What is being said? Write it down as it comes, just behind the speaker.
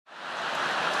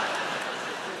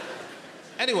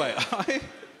Anyway,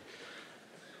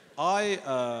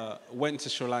 I went to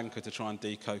Sri Lanka to try and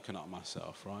de-coconut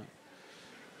myself, right?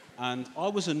 And I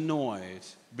was annoyed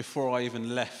before I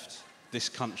even left this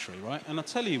country, right? And I'll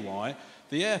tell you why.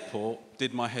 The airport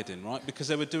did my head in, right? Because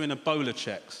they were doing Ebola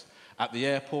checks at the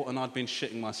airport, and I'd been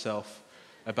shitting myself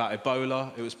about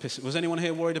Ebola. It was pissing. Was anyone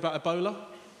here worried about Ebola?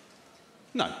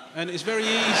 No. And it's very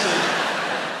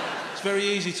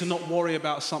easy to not worry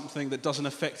about something that doesn't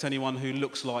affect anyone who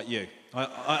looks like you.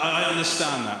 I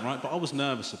understand that, right? But I was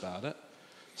nervous about it.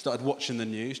 Started watching the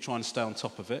news, trying to stay on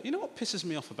top of it. You know what pisses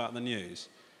me off about the news?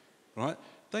 Right?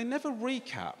 They never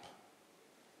recap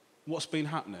what's been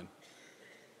happening.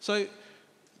 So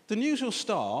the news will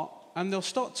start, and they'll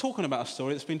start talking about a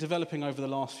story that's been developing over the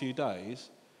last few days,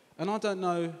 and I don't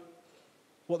know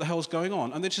what the hell's going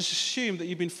on. And they just assume that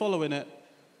you've been following it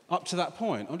up to that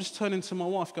point. I'm just turning to my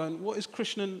wife going, what is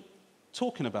Krishnan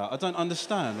talking about? I don't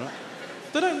understand, right?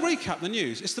 They don't recap the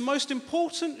news. It's the most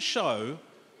important show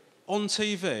on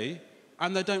TV,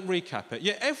 and they don't recap it.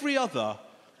 Yet every other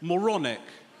moronic,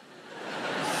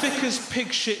 thick as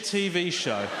pig shit TV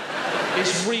show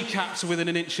is recapped within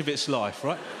an inch of its life,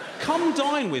 right? Come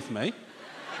dine with me.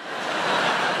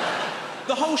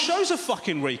 The whole show's a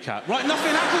fucking recap, right?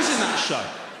 Nothing happens in that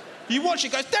show. You watch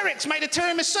it, goes, Derek's made a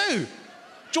tiramisu.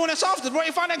 Join us after where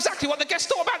you find out exactly what the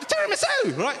guests thought about the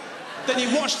tiramisu, right? Then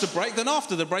you watch the break, then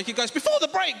after the break, it goes, before the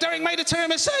break, Derek made a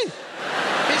tiramisu.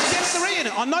 His guests are eating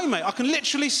it. I know, mate. I can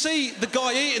literally see the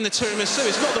guy eating the tiramisu.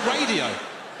 It's not the radio.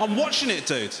 I'm watching it,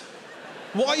 dude.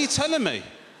 Why are you telling me?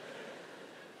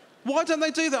 Why don't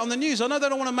they do that on the news? I know they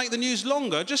don't want to make the news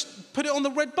longer. Just put it on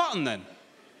the red button, then.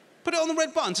 Put it on the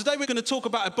red button. Today we're going to talk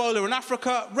about Ebola in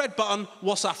Africa. Red button,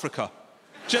 what's Africa?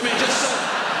 Do you know what I mean?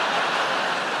 Just...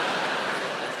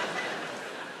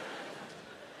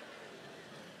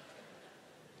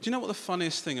 Do you know what the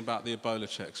funniest thing about the Ebola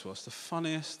checks was? The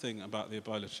funniest thing about the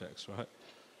Ebola checks, right?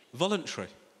 Voluntary.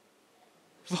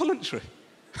 Voluntary.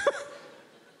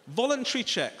 Voluntary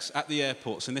checks at the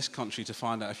airports in this country to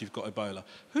find out if you've got Ebola.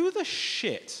 Who the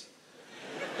shit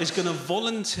is going to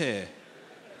volunteer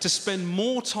to spend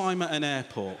more time at an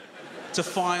airport to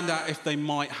find out if they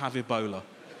might have Ebola?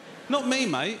 Not me,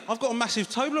 mate. I've got a massive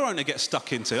Toblerone to get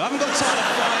stuck into. I haven't got time to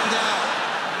find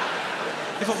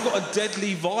out if I've got a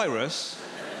deadly virus.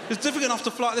 It's difficult enough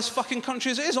to fly out this fucking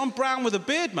country as it is. I'm brown with a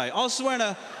beard, mate. I was wearing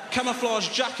a camouflage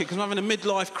jacket because I'm having a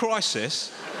midlife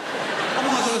crisis. I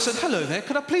might as well have said, hello there,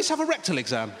 could I please have a rectal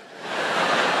exam?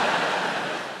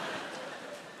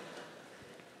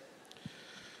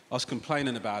 I was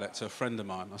complaining about it to a friend of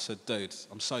mine. I said, dude,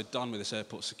 I'm so done with this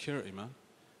airport security, man.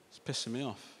 It's pissing me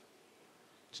off.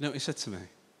 Do you know what he said to me? He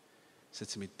said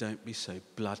to me, don't be so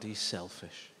bloody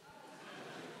selfish.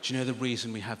 Do you know the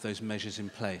reason we have those measures in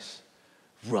place?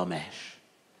 Romesh.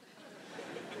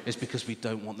 It's because we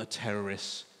don't want the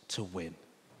terrorists to win.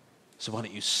 So why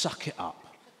don't you suck it up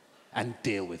and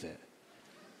deal with it?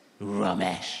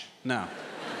 Romesh. Now,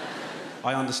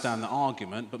 I understand the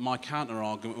argument, but my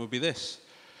counter-argument would be this.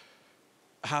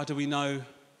 How do we know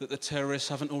that the terrorists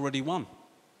haven't already won?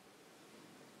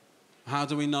 How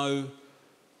do we know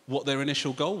what their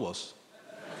initial goal was?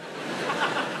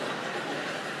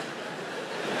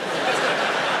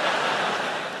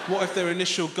 What if their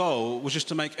initial goal was just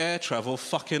to make air travel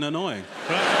fucking annoying?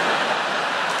 Right?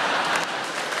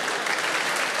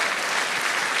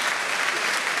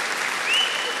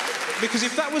 Because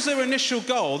if that was their initial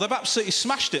goal, they've absolutely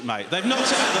smashed it, mate. They've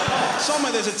knocked it out of the park.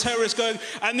 Somewhere there's a terrorist going,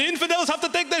 and the infidels have to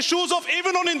take their shoes off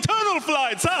even on internal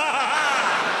flights.